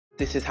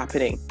this is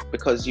happening,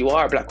 because you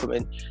are a black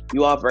woman,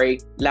 you are very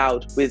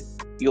loud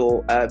with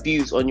your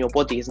views on your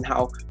bodies and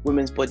how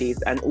women's bodies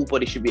and all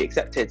bodies should be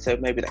accepted. So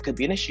maybe that could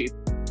be an issue.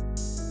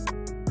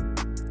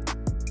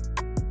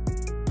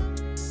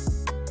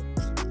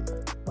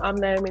 I'm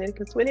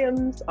Nyome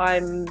Williams.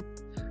 I'm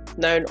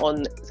known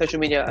on social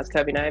media as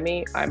Curvy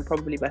Nyome. I'm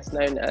probably best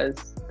known as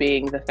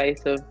being the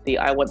face of the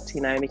I Want to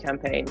Nyome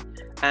campaign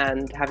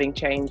and having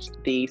changed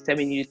the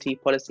semi-nudity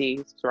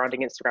policy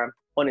surrounding Instagram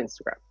on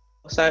Instagram.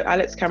 So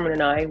Alex, Cameron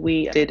and I,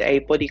 we did a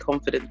body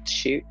confidence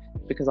shoot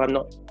because I'm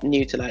not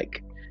new to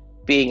like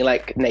being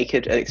like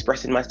naked and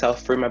expressing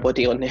myself through my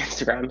body on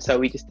Instagram. So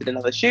we just did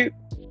another shoot,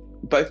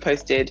 both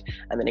posted,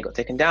 and then it got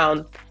taken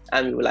down.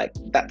 And we were like,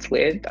 that's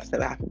weird, that's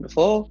never happened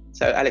before.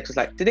 So Alex was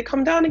like, did it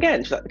come down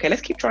again? She's like, okay,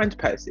 let's keep trying to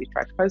post. So he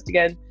tried to post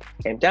again,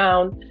 came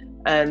down.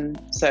 And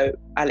so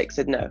Alex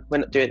said, no, we're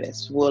not doing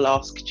this. We'll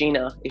ask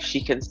Gina if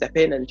she can step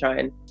in and try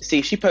and see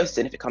if she posts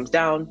it and if it comes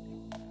down.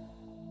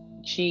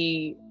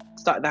 She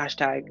started the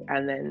hashtag,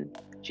 and then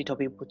she told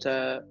people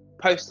to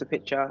post the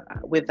picture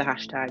with the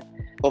hashtag.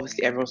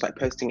 Obviously everyone's like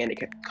posting and it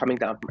kept coming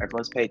down from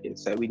everyone's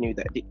pages. So we knew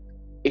that the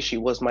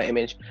issue was my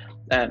image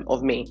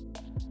of me.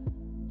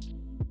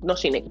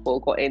 Nosheen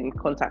Iqbal got in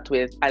contact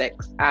with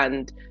Alex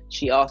and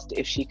she asked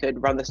if she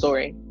could run the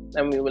story,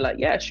 and we were like,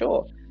 yeah,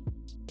 sure.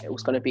 It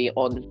was going to be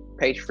on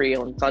page 3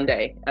 on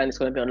Sunday and it's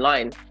going to be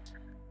online.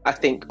 I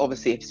think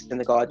obviously if it's in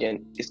the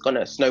Guardian, it's going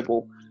to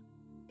snowball,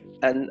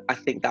 and I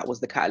think that was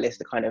the catalyst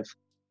that kind of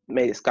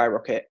made it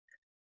skyrocket.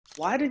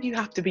 Why did you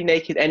have to be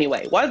naked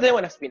anyway? Why does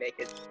anyone have to be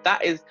naked?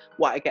 That is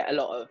what I get a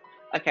lot of.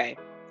 Okay,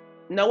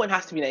 no one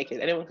has to be naked,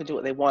 anyone can do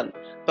what they want,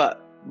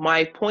 but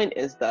my point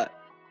is that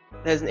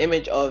there's an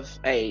image of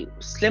a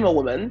slimmer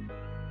woman,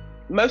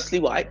 mostly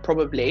white,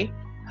 probably.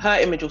 Her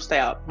image will stay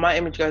up. My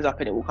image goes up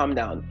and it will come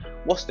down.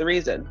 What's the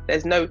reason?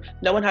 There's no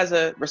one has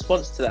a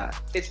response to that.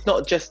 It's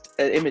not just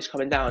an image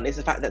coming down. It's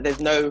the fact that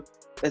there's not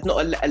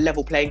a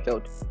level playing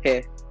field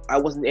here. I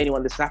wasn't the only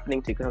one this was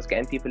happening to, because I was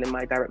getting people in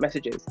my direct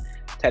messages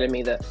telling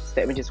me that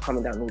the images were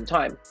coming down all the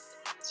time.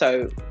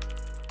 So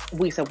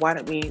we said, why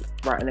don't we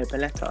write an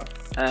open letter?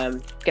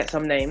 Get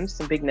some names,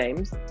 some big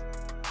names.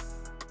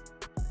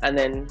 And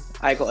then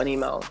I got an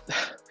email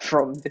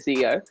from the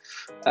CEO,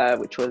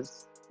 which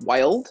was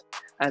wild.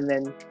 And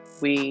then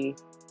we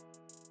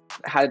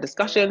had a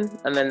discussion,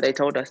 and then they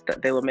told us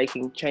that they were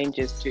making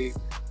changes to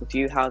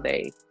review how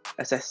they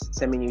assess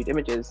semi-nude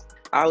images.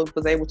 I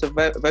was able to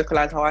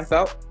vocalize how I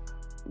felt.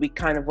 We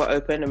kind of were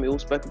open and we all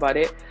spoke about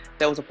it.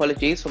 There was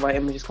apologies for my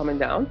images coming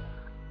down.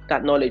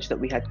 That knowledge that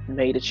we had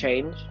made a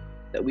change,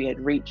 that we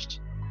had reached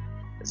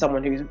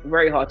someone who's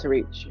very hard to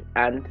reach,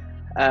 and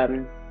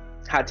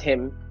had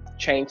him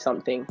change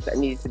something that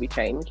needed to be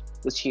changed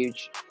was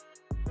huge.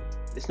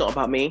 It's not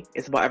about me,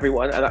 it's about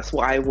everyone, and that's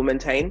what I will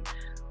maintain.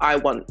 I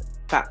want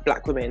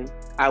black women,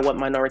 I want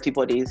minority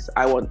bodies,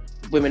 I want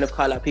women of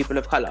colour, people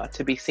of colour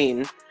to be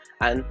seen,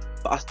 and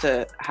for us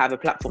to have a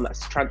platform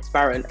that's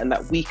transparent and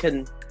that we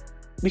can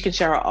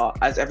share our art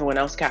as everyone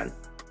else can.